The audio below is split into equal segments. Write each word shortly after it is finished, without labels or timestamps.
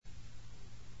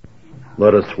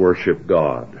Let us worship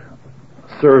God.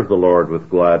 Serve the Lord with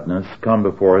gladness. Come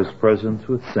before his presence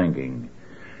with singing.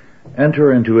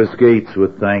 Enter into his gates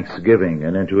with thanksgiving,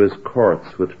 and into his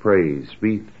courts with praise.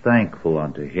 Be thankful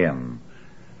unto him,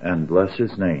 and bless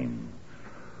his name.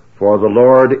 For the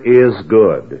Lord is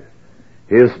good.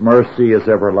 His mercy is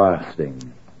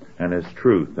everlasting, and his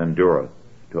truth endureth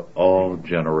to all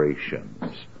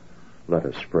generations. Let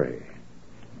us pray.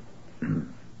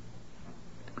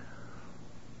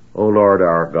 O Lord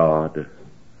our God,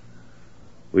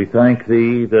 we thank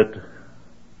thee that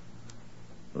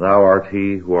thou art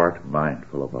he who art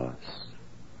mindful of us.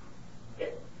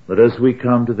 That as we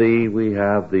come to thee, we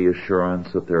have the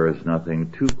assurance that there is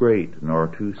nothing too great nor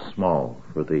too small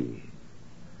for thee.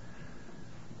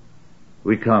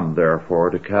 We come, therefore,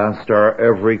 to cast our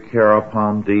every care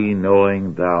upon thee,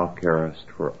 knowing thou carest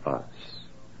for us.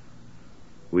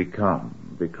 We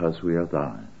come because we are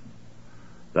thine.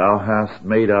 Thou hast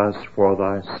made us for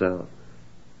thyself,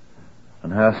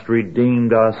 and hast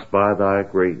redeemed us by thy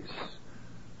grace,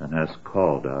 and hast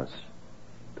called us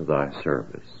to thy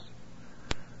service.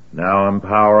 Now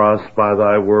empower us by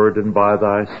thy word and by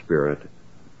thy Spirit,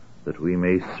 that we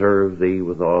may serve thee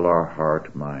with all our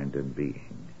heart, mind, and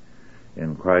being.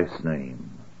 In Christ's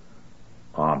name,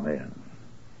 amen.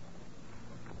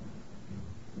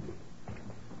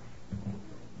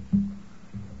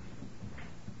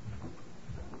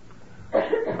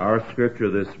 Our scripture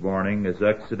this morning is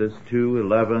Exodus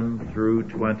 2:11 through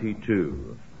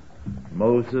 22.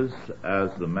 Moses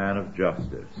as the man of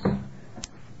justice.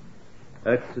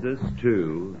 Exodus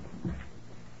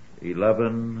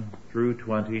 2:11 through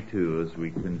 22 as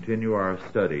we continue our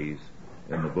studies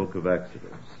in the book of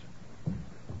Exodus.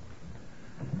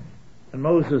 And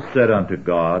Moses said unto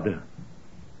God,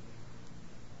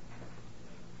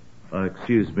 and it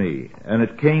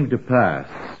came to pass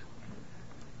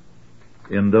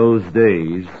in those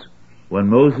days, when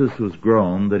Moses was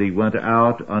grown, that he went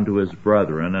out unto his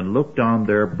brethren, and looked on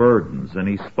their burdens, and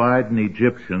he spied an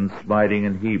Egyptian smiting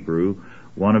an Hebrew,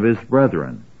 one of his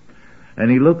brethren.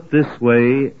 And he looked this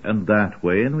way and that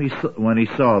way, and when he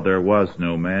saw there was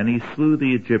no man, he slew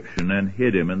the Egyptian, and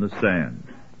hid him in the sand.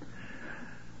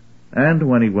 And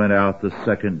when he went out the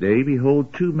second day,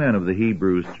 behold, 2 men of the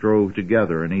Hebrews strove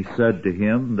together, and he said to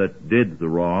him that did the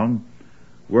wrong,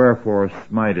 Wherefore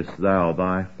smitest thou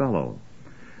thy fellow?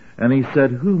 And he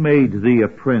said, Who made thee a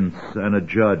prince and a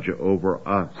judge over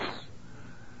us?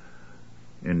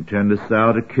 Intendest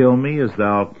thou to kill me as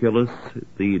thou killest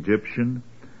the Egyptian?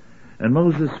 And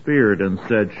Moses feared and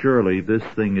said, Surely this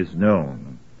thing is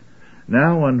known.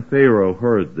 Now when Pharaoh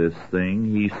heard this thing,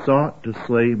 he sought to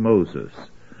slay Moses.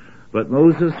 But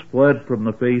Moses fled from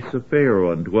the face of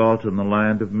Pharaoh and dwelt in the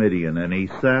land of Midian, and he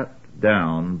sat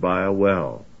down by a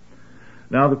well.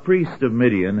 Now the priest of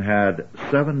Midian had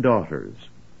 7 daughters,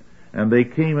 and they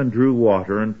came and drew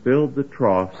water and filled the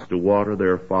troughs to water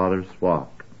their father's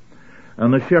flock.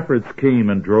 And the shepherds came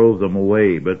and drove them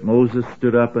away, but Moses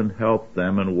stood up and helped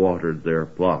them and watered their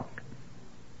flock.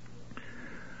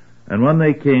 And when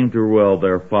they came to Reuel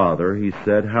their father, he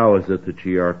said, How is it that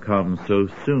ye are come so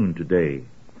soon today?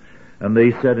 And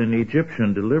they said, An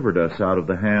Egyptian delivered us out of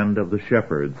the hand of the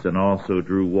shepherds, and also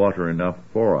drew water enough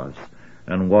for us,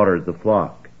 and watered the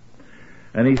flock.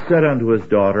 And he said unto his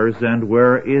daughters, And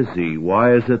where is he?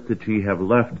 Why is it that ye have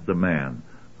left the man?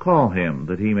 Call him,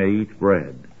 that he may eat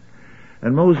bread.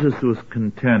 And Moses was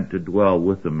content to dwell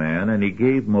with the man, and he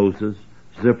gave Moses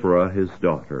Zipporah his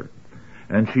daughter.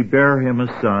 And she bare him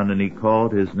a son, and he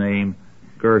called his name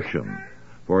Gershom,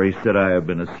 for he said, I have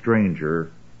been a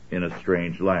stranger in a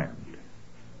strange land.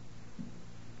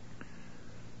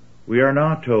 We are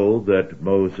now told that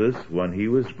Moses, when he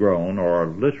was grown, or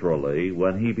literally,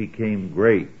 when he became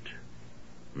great,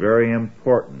 very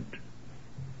important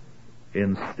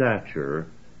in stature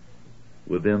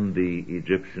within the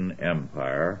Egyptian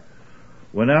empire,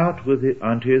 went out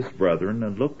unto his brethren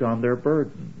and looked on their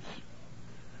burdens.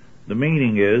 The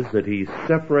meaning is that he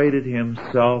separated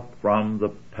himself from the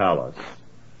palace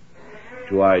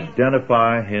to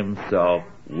identify himself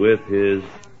with his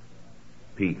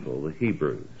people, the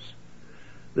Hebrews.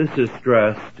 This is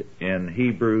stressed in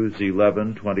Hebrews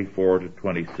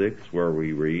 11:24-26, where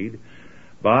we read,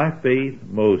 By faith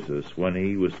Moses, when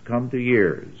he was come to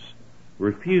years,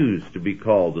 refused to be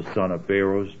called the son of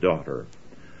Pharaoh's daughter,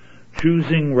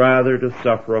 choosing rather to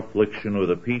suffer affliction with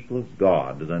the people of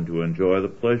God than to enjoy the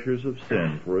pleasures of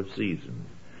sin for a season,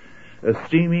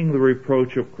 esteeming the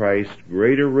reproach of Christ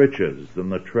greater riches than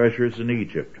the treasures in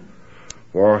Egypt,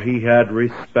 for he had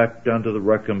respect unto the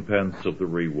recompense of the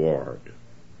reward.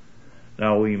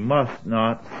 Now we must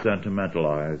not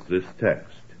sentimentalize this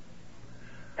text.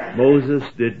 Moses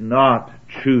did not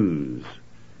choose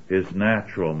his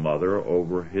natural mother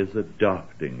over his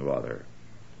adopting mother.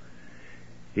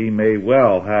 He may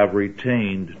well have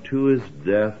retained to his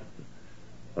death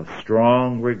a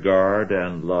strong regard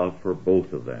and love for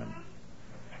both of them.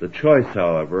 The choice,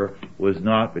 however, was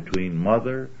not between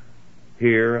mother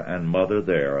here and mother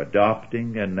there,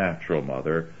 adopting and natural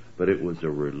mother, but it was a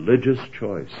religious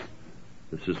choice.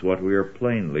 This is what we are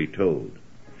plainly told.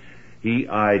 He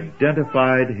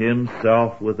identified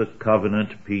himself with the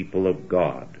covenant people of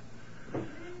God.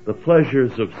 The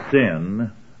pleasures of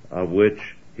sin, of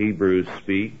which Hebrews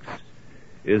speaks,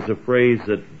 is a phrase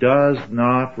that does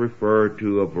not refer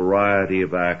to a variety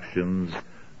of actions,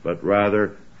 but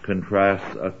rather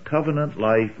contrasts a covenant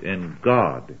life in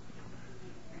God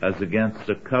as against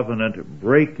a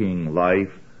covenant-breaking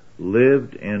life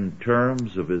lived in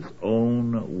terms of his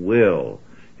own will,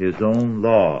 his own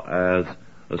law, as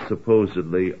a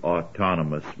supposedly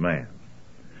autonomous man.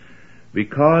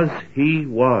 Because he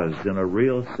was, in a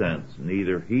real sense,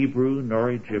 neither Hebrew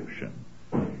nor Egyptian,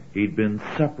 he'd been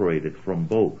separated from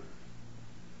both.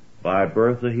 By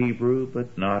birth a Hebrew,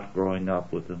 but not growing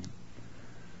up with them.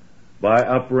 By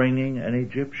upbringing an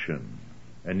Egyptian,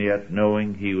 and yet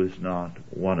knowing he was not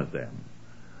one of them.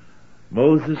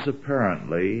 Moses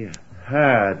apparently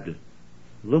had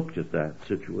looked at that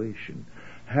situation,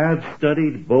 had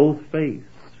studied both faiths,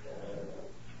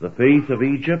 the faith of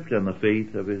Egypt and the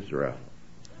faith of Israel.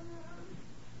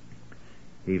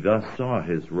 He thus saw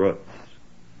his roots,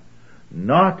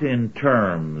 not in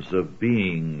terms of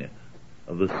being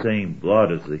of the same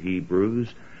blood as the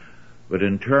Hebrews, but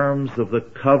in terms of the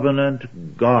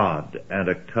covenant God and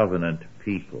a covenant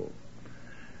people.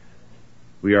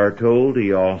 We are told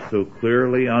he also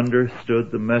clearly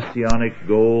understood the messianic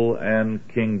goal and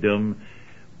kingdom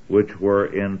which were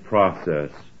in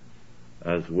process,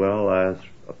 as well as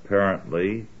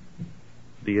apparently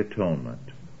the atonement,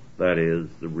 that is,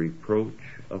 the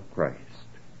reproach of Christ.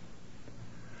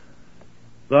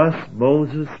 Thus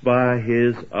Moses, by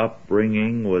his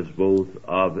upbringing, was both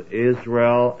of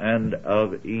Israel and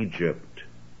of Egypt,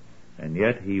 and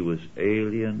yet he was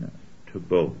alien to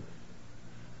both.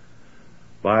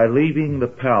 By leaving the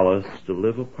palace to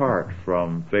live apart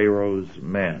from Pharaoh's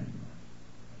men,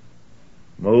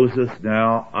 Moses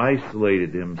now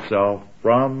isolated himself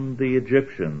from the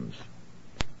Egyptians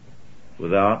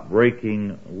without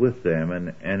breaking with them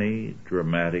in any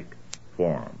dramatic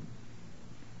form.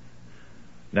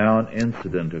 Now an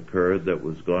incident occurred that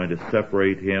was going to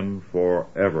separate him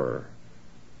forever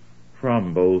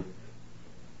from both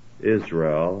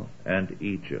Israel and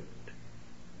Egypt.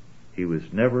 He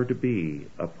was never to be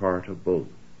a part of both.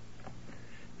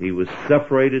 He was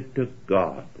separated to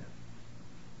God,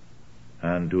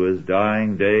 and to his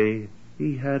dying day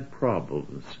he had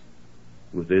problems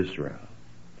with Israel.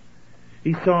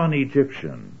 He saw an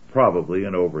Egyptian, probably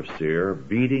an overseer,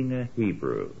 beating a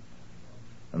Hebrew,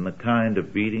 and the kind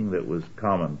of beating that was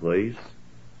commonplace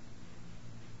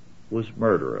was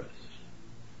murderous.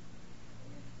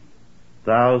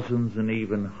 Thousands and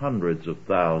even hundreds of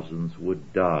thousands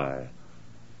would die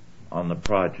on the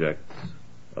projects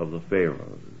of the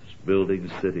pharaohs,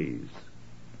 building cities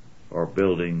or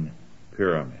building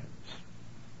pyramids.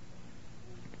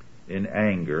 In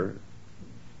anger,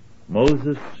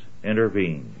 Moses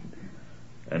intervened,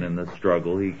 and in the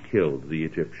struggle he killed the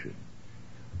Egyptian.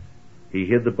 He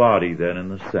hid the body then in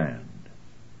the sand.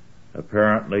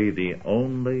 Apparently the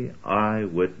only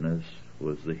eyewitness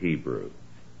was the Hebrew.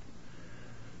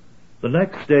 The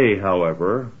next day,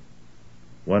 however,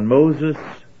 when Moses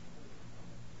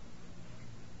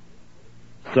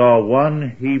saw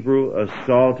one Hebrew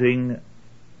assaulting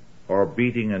or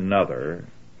beating another,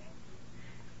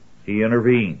 he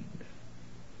intervened.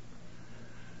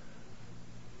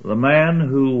 The man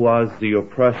who was the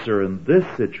oppressor in this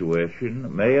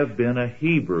situation may have been a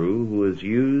Hebrew who was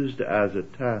used as a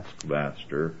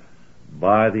taskmaster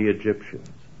by the Egyptians.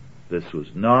 This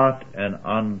was not an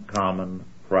uncommon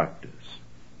practice.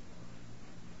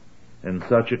 In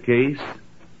such a case,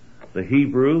 the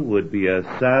Hebrew would be as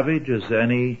savage as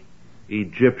any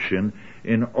Egyptian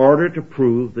in order to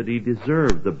prove that he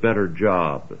deserved the better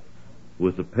job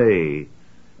with the pay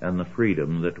and the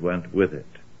freedom that went with it.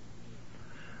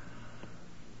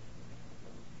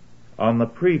 On the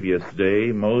previous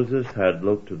day, Moses had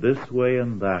looked this way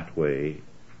and that way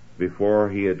before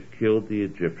he had killed the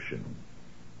Egyptian,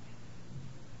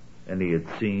 and he had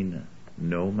seen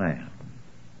no man.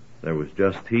 There was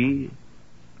just he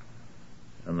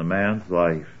and the man's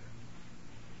life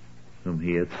whom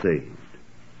he had saved.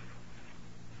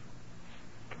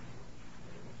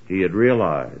 He had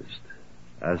realized,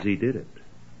 as he did it,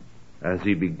 as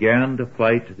he began to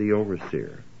fight the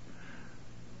overseer,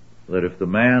 that if the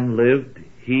man lived,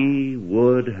 he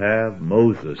would have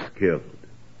Moses killed.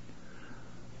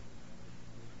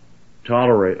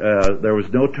 There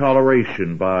was no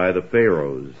toleration by the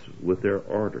pharaohs with their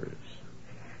orders.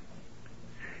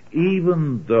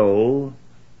 Even though,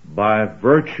 by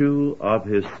virtue of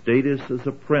his status as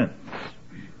a prince,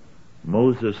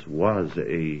 Moses was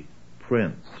a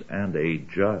prince and a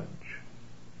judge,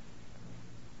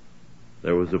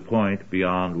 there was a point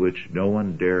beyond which no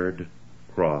one dared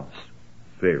cross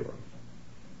Pharaoh.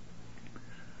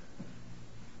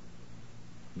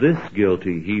 This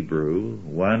guilty Hebrew,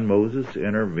 when Moses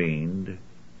intervened,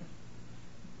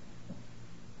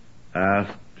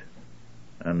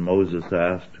 Moses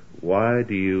asked, "Why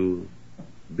do you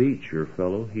beat your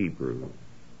fellow Hebrew?"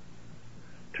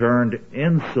 Turned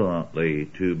insolently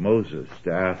to Moses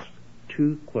to ask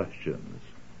two questions,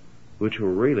 which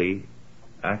were really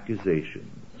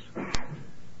accusations.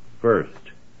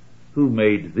 First, who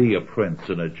made thee a prince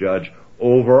and a judge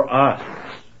over us?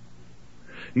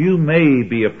 You may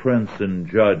be a prince and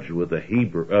judge with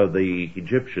the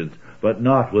Egyptians, but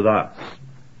not with us.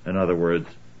 In other words,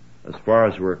 as far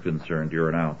as we're concerned, you're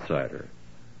an outsider.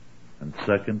 And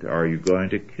second, are you going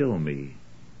to kill me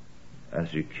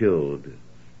as you killed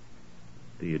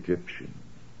the Egyptian?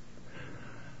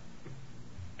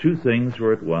 Two things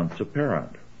were at once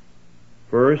apparent.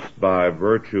 First, by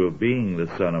virtue of being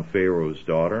the son of Pharaoh's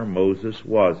daughter, Moses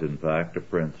was in fact a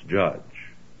prince judge.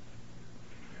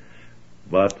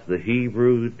 But the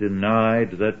Hebrew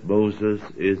denied that Moses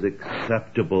is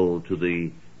acceptable to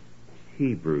the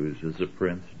Hebrews as a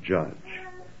prince judge.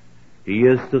 He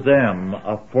is to them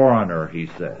a foreigner, he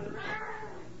says.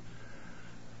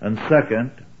 And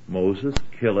second, Moses'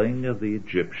 killing of the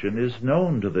Egyptian is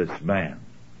known to this man,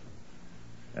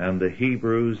 and the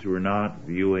Hebrews were not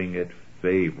viewing it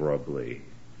favorably.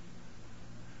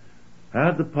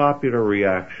 Had the popular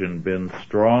reaction been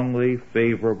strongly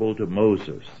favorable to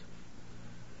Moses,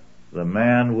 the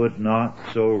man would not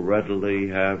so readily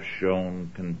have shown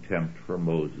contempt for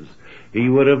Moses. He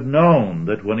would have known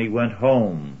that when he went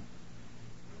home,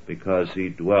 because he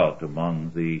dwelt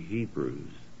among the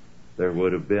Hebrews, there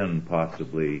would have been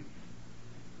possibly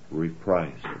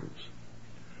reprisals.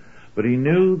 But he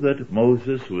knew that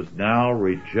Moses was now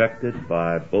rejected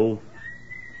by both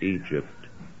Egypt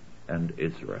and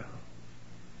Israel.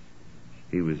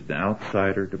 He was an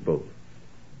outsider to both.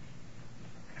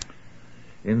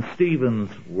 In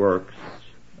Stephen's words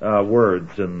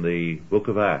in the book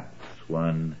of Acts,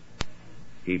 when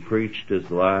he preached his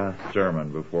last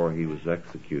sermon before he was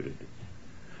executed,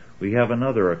 we have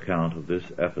another account of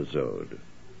this episode,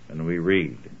 and we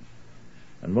read,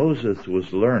 "And Moses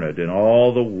was learned in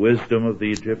all the wisdom of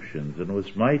the Egyptians, and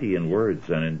was mighty in words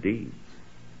and in deeds.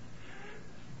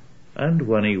 And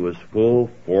when he was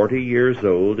full 40 years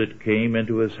old, it came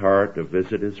into his heart to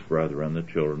visit his brethren, the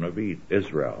children of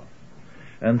Israel.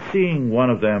 And seeing one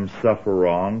of them suffer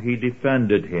wrong, he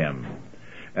defended him,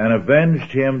 and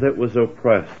avenged him that was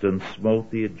oppressed, and smote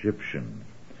the Egyptian.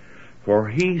 For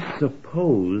he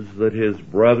supposed that his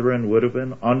brethren would have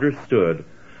understood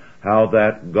how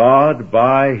that God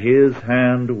by his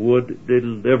hand would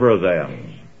deliver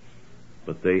them.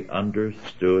 But they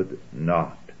understood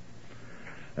not.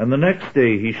 And the next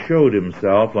day he showed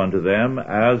himself unto them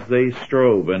as they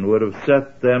strove, and would have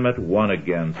set them at one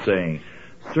again, saying,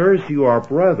 Sirs, you are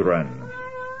brethren.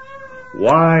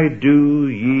 Why do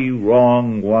ye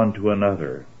wrong one to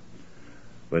another?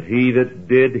 But he that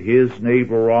did his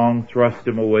neighbor wrong thrust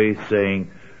him away, saying,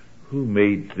 Who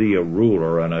made thee a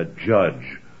ruler and a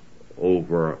judge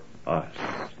over us?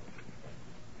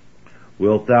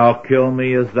 Wilt thou kill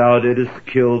me as thou didst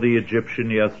kill the Egyptian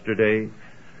yesterday?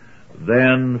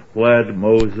 Then fled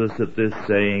Moses at this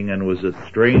saying, and was a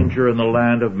stranger in the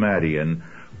land of Madian,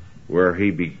 where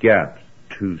he begat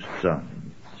 2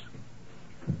 sons.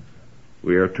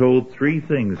 We are told 3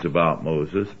 things about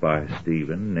Moses by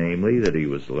Stephen, namely that he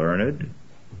was learned,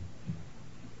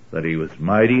 that he was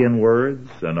mighty in words,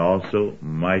 and also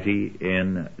mighty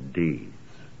in deeds.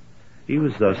 He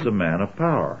was thus a man of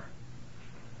power.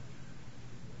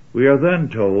 We are then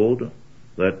told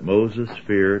that Moses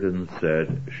feared and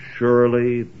said,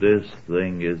 Surely this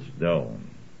thing is known,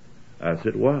 as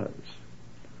it was.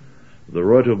 The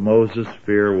root of Moses'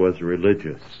 fear was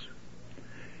religious.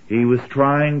 He was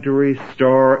trying to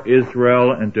restore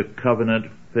Israel into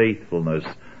covenant faithfulness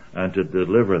and to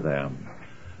deliver them,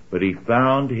 but he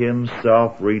found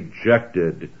himself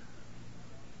rejected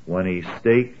when he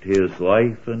staked his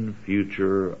life and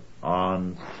future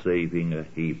on saving a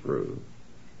Hebrew.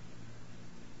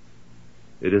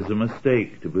 It is a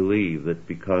mistake to believe that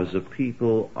because a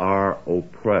people are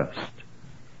oppressed,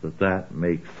 that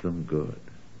makes them good.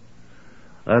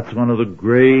 That's one of the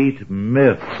great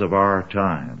myths of our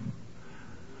time,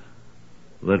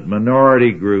 that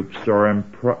minority groups or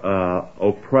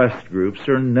oppressed groups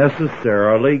are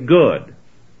necessarily good.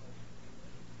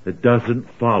 It doesn't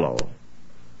follow.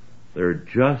 They're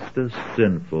just as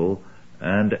sinful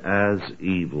and as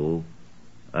evil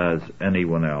as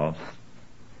anyone else,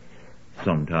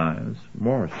 sometimes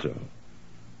more so.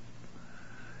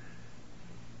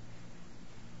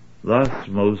 Thus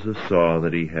Moses saw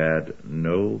that he had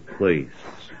no place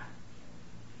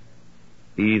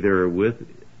either with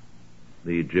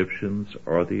the Egyptians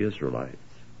or the Israelites,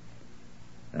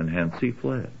 and hence he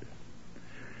fled.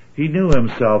 He knew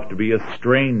himself to be a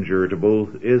stranger to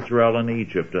both Israel and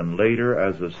Egypt, and later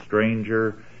as a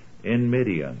stranger in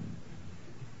Midian,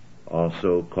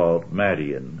 also called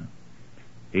Madian.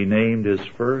 He named his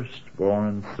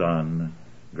firstborn son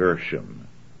Gershom,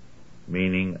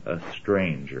 meaning a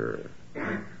stranger.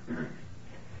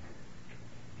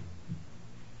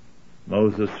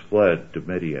 Moses fled to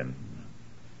Midian,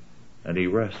 and he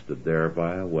rested there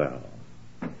by a well.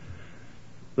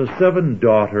 The 7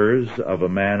 daughters of a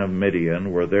man of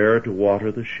Midian were there to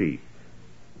water the sheep,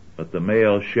 but the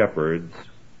male shepherds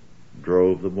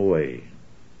drove them away.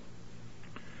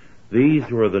 These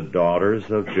were the daughters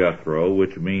of Jethro,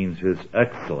 which means his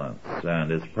excellence,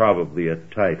 and is probably a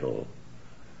title.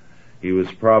 He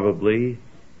was probably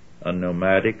a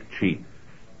nomadic chief.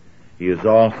 He is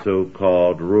also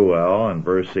called Ruel in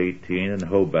verse 18 and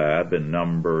Hobab in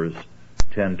Numbers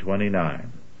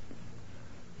 10:29.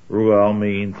 Ruel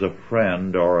means a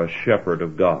friend or a shepherd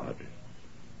of God.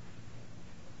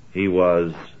 He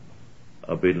was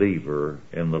a believer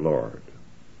in the Lord.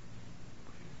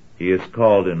 He is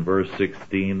called in verse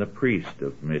 16 the priest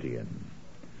of Midian.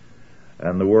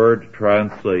 And the word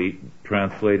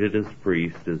translated as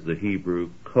priest is the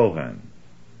Hebrew Kohen.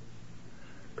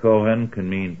 Kohen can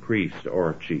mean priest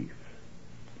or chief.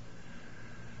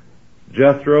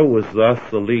 Jethro was thus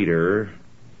the leader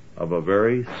of a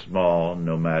very small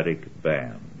nomadic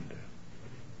band.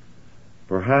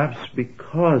 Perhaps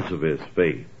because of his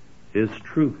faith, his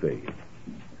true faith.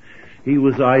 He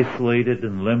was isolated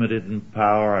and limited in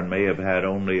power and may have had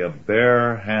only a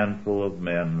bare handful of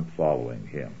men following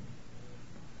him.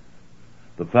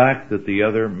 The fact that the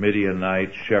other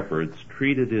Midianite shepherds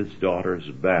treated his daughters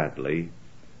badly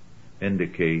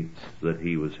indicates that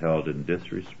he was held in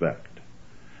disrespect.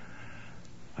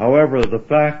 However, the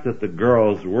fact that the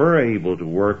girls were able to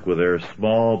work with their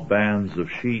small bands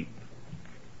of sheep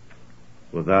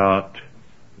without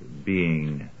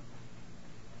being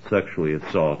sexually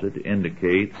assaulted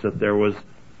indicates that there was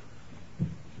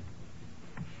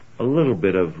a little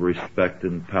bit of respect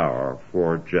and power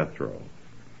for Jethro.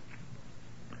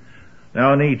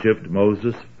 Now in Egypt,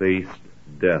 Moses faced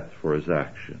death for his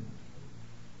action.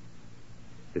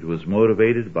 It was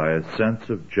motivated by a sense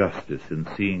of justice in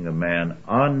seeing a man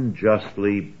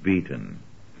unjustly beaten.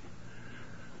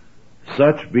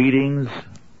 Such beatings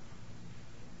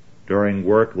during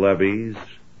work levies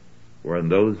were in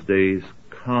those days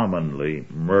commonly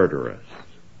murderous.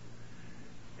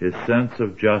 His sense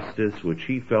of justice, which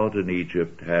he felt in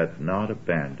Egypt, had not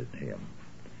abandoned him.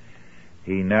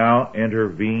 He now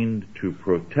intervened to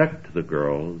protect the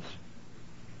girls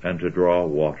and to draw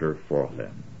water for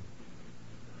them.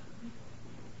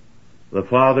 The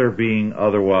father, being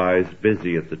otherwise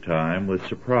busy at the time, was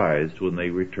surprised when they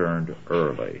returned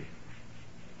early.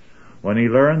 When he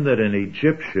learned that an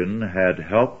Egyptian had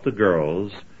helped the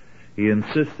girls, he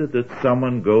insisted that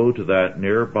someone go to that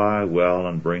nearby well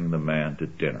and bring the man to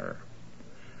dinner.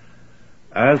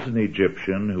 As an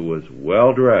Egyptian who was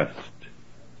well dressed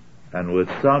and with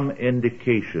some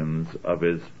indications of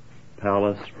his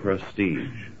palace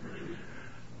prestige,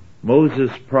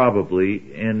 Moses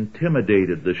probably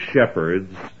intimidated the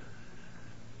shepherds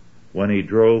when he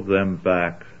drove them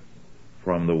back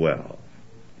from the well.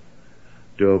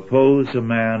 To oppose a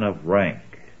man of rank,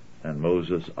 and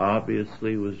Moses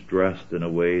obviously was dressed in a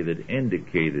way that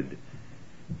indicated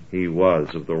he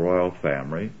was of the royal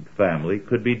family,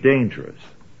 could be dangerous.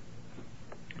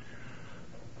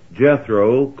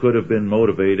 Jethro could have been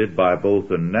motivated by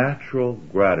both a natural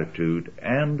gratitude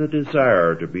and the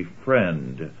desire to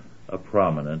befriend a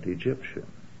prominent Egyptian.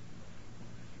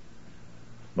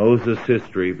 Moses'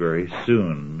 history very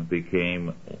soon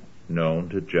became known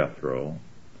to Jethro,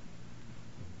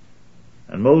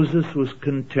 and Moses was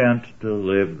content to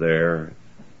live there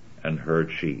and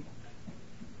herd sheep.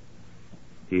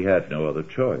 He had no other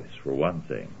choice, for one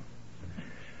thing.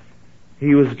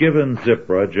 He was given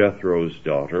Zipporah, Jethro's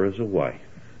daughter, as a wife.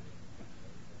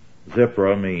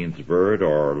 Zipporah means bird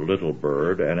or little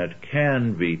bird, and it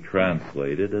can be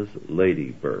translated as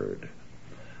ladybird,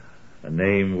 a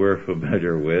name we're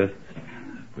familiar with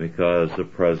because the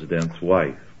president's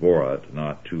wife bore it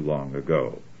not too long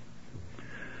ago.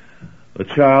 The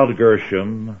child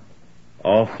Gershom,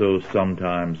 also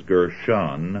sometimes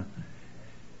Gershon,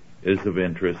 is of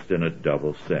interest in a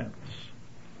double sense.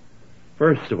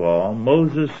 First of all,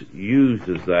 Moses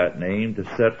uses that name to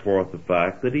set forth the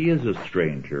fact that he is a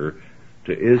stranger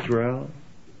to Israel,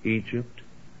 Egypt,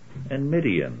 and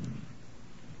Midian.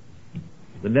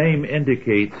 The name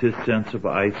indicates his sense of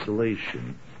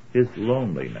isolation, his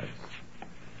loneliness.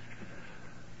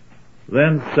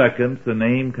 Then second, the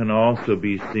name can also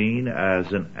be seen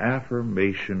as an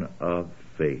affirmation of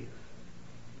faith.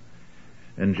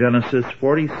 In Genesis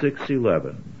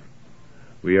 46:11,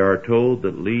 we are told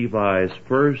that Levi's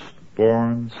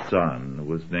firstborn son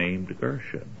was named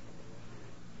Gershon.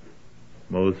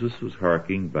 Moses was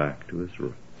harking back to his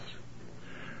roots.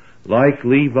 Like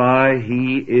Levi,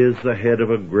 he is the head of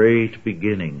a great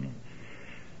beginning.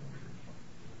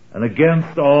 And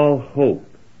against all hope,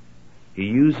 he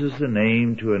uses the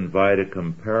name to invite a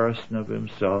comparison of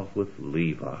himself with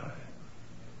Levi.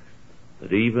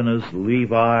 That even as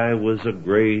Levi was a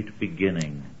great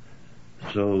beginning,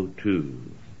 so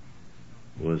too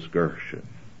was Gershon.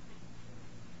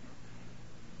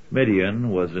 Midian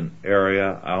was an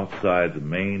area outside the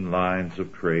main lines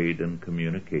of trade and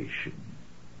communication.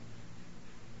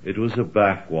 It was a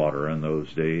backwater in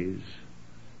those days,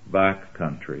 back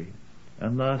country,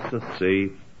 and thus a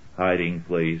safe hiding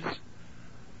place,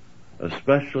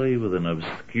 especially with an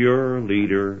obscure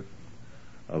leader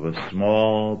of a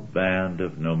small band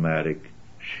of nomadic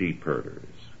sheep herders.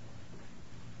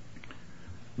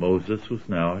 Moses was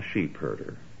now a sheep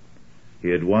herder. He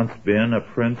had once been a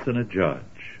prince and a judge.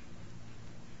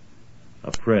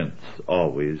 A prince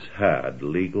always had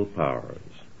legal powers.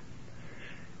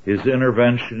 His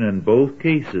intervention in both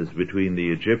cases between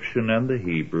the Egyptian and the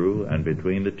Hebrew, and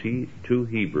between the two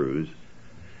Hebrews,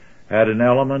 had an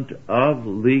element of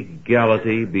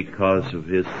legality because of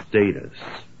his status.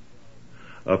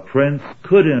 A prince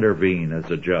could intervene as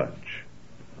a judge.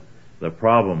 The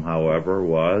problem, however,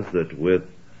 was that with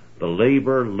the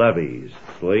labor levies,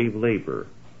 slave labor,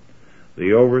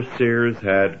 the overseers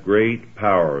had great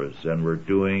powers and were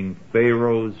doing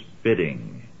Pharaoh's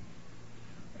bidding,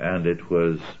 and it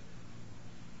was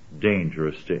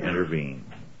dangerous to intervene.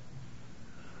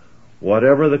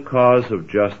 Whatever the cause of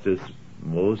justice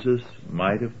Moses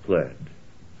might have pled,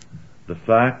 the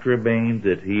fact remained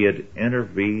that he had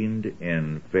intervened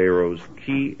in Pharaoh's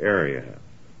key area,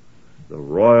 the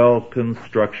royal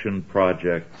construction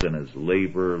projects and his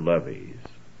labor levies.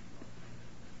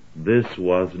 This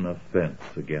was an offense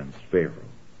against Pharaoh.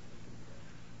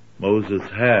 Moses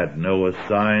had no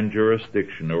assigned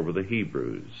jurisdiction over the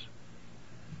Hebrews,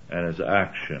 and his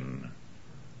action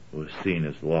was seen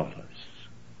as lawless.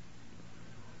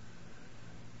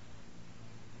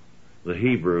 The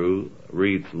Hebrew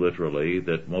reads literally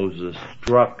that Moses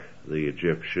struck the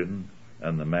Egyptian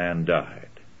and the man died.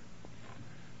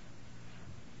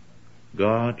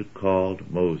 God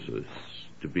called Moses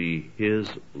to be his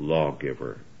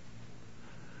lawgiver.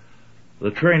 The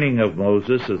training of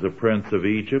Moses as a prince of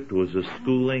Egypt was a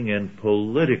schooling in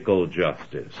political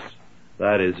justice,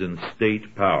 that is, in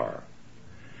state power,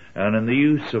 and in the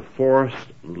use of forced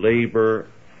labor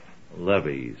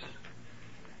levies,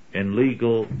 in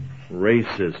legal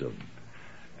racism,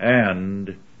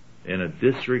 and in a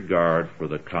disregard for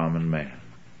the common man.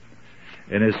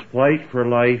 In his fight for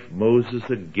life, Moses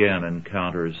again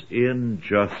encounters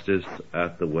injustice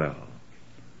at the well.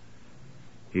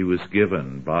 He was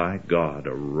given by God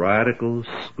a radical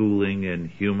schooling in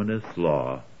humanist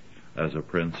law as a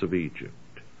prince of Egypt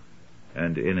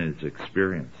and in his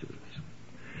experiences.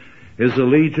 His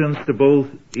allegiance to both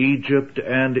Egypt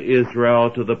and Israel,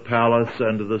 to the palace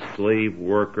and to the slave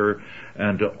worker,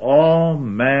 and to all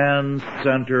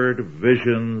man-centered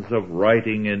visions of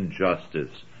righting and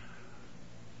justice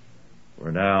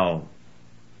were now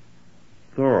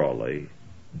thoroughly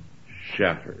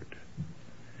shattered.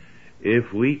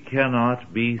 If we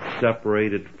cannot be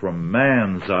separated from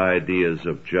man's ideas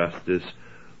of justice,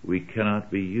 we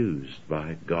cannot be used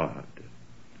by God.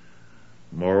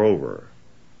 Moreover,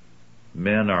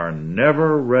 men are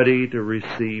never ready to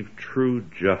receive true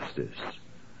justice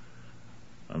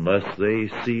unless they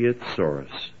see its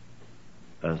source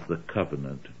as the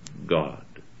covenant God.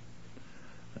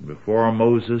 And before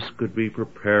Moses could be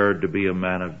prepared to be a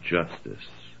man of justice,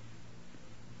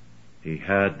 he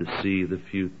had to see the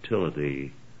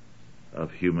futility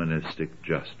of humanistic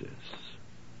justice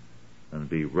and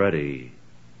be ready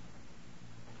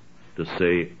to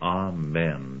say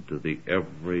amen to the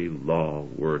every law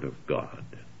word of God.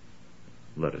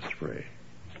 Let us pray.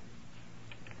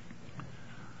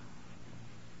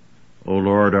 O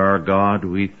Lord our God,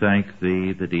 we thank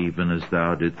Thee that even as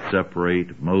Thou didst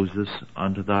separate Moses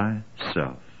unto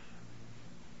Thyself,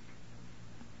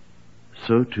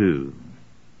 so too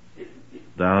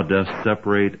Thou dost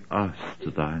separate us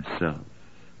to Thyself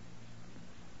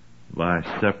by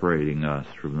separating us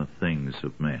from the things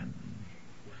of men.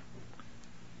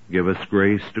 Give us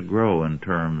grace to grow in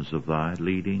terms of Thy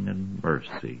leading and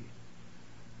mercy,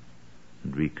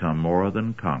 and become more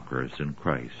than conquerors in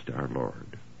Christ our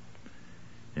Lord.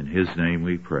 In His name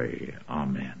we pray.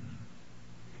 Amen.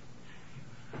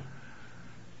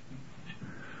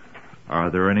 Are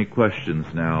there any questions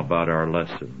now about our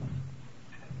lesson?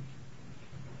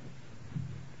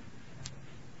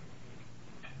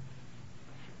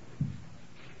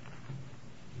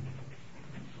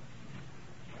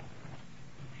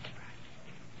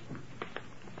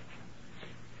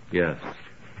 Yes.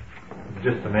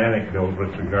 Just an anecdote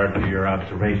with regard to your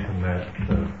observation that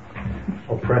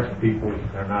oppressed people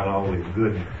are not always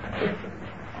good.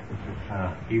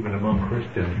 Even among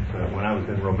Christians. When I was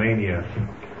in Romania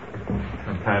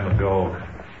some time ago,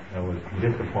 I was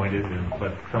disappointed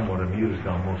but somewhat amused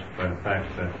almost by the fact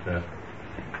that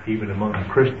even among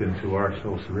Christians who are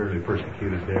so severely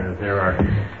persecuted there are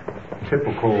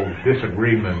typical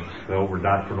disagreements over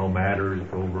doctrinal matters,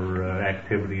 over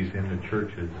activities in the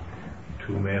churches.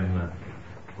 Two men,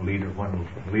 one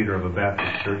leader of a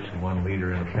Baptist church and one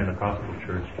leader in a Pentecostal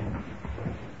church,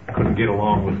 couldn't get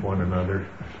along with one another,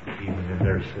 even in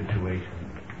their situation.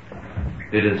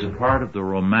 It is a part of the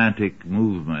romantic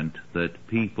movement that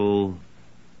people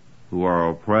who are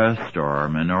oppressed or are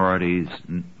minorities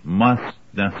must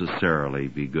necessarily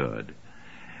be good.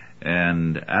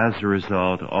 And as a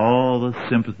result, all the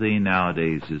sympathy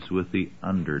nowadays is with the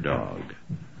underdog,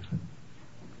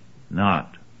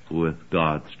 not with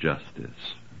God's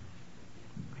justice.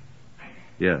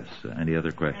 Yes, any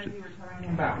other questions? As you were talking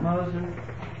about Moses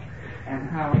and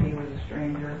how he was a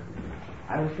stranger,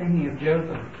 I was thinking of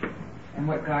Joseph and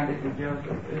what God did to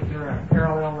Joseph. Is there a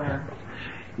parallel there?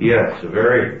 Yes, a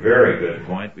very, very good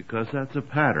point, because that's a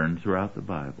pattern throughout the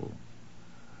Bible.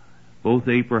 Both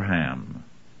Abraham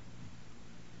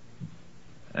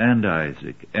and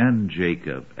Isaac and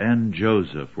Jacob and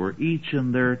Joseph were each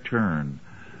in their turn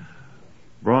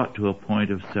brought to a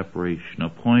point of separation, a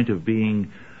point of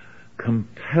being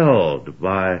compelled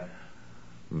by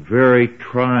very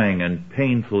trying and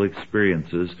painful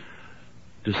experiences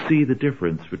to see the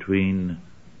difference between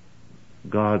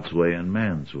God's way and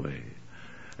man's way.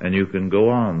 And you can go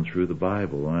on through the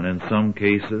Bible, and in some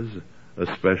cases,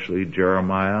 especially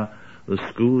Jeremiah, the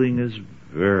schooling is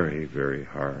very, very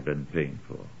hard and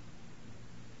painful.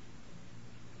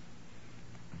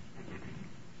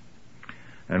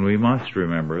 And we must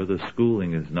remember the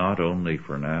schooling is not only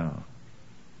for now,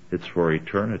 it's for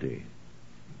eternity.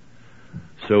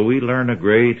 So we learn a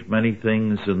great many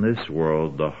things in this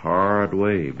world the hard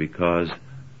way, because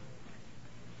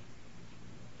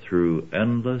through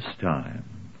endless time,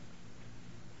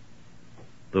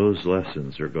 those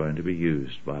lessons are going to be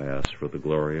used by us for the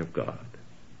glory of God.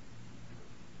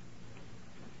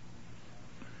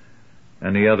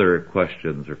 Any other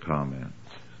questions or comments?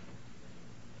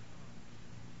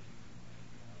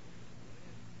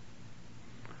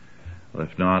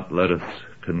 If not, let us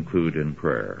conclude in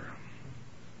prayer.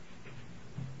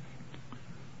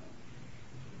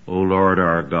 O Lord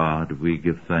our God, we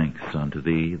give thanks unto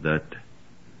Thee that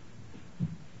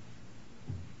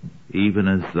even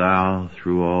as Thou,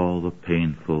 through all the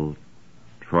painful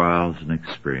trials and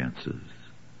experiences,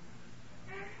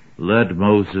 led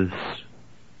Moses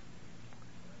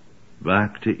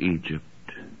back to Egypt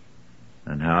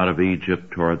and out of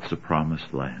Egypt towards the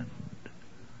promised land,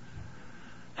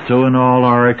 so in all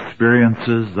our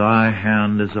experiences Thy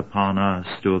hand is upon us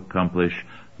to accomplish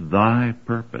Thy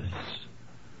purpose.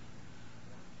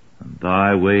 And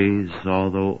Thy ways,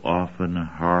 although often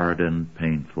hard and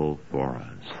painful for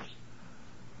us,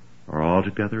 are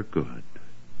altogether good,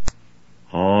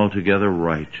 altogether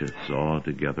righteous,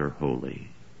 altogether holy.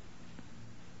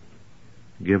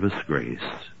 Give us grace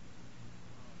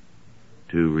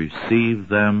to receive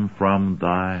them from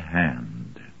Thy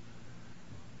hand,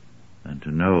 and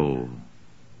to know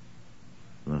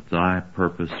that Thy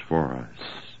purpose for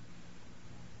us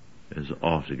is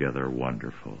altogether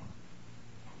wonderful.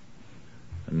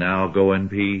 And now go in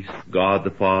peace. God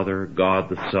the Father, God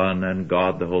the Son, and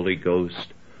God the Holy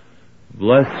Ghost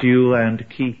bless you and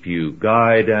keep you,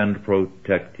 guide and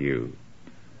protect you,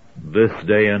 this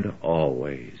day and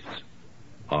always.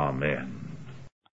 Amen.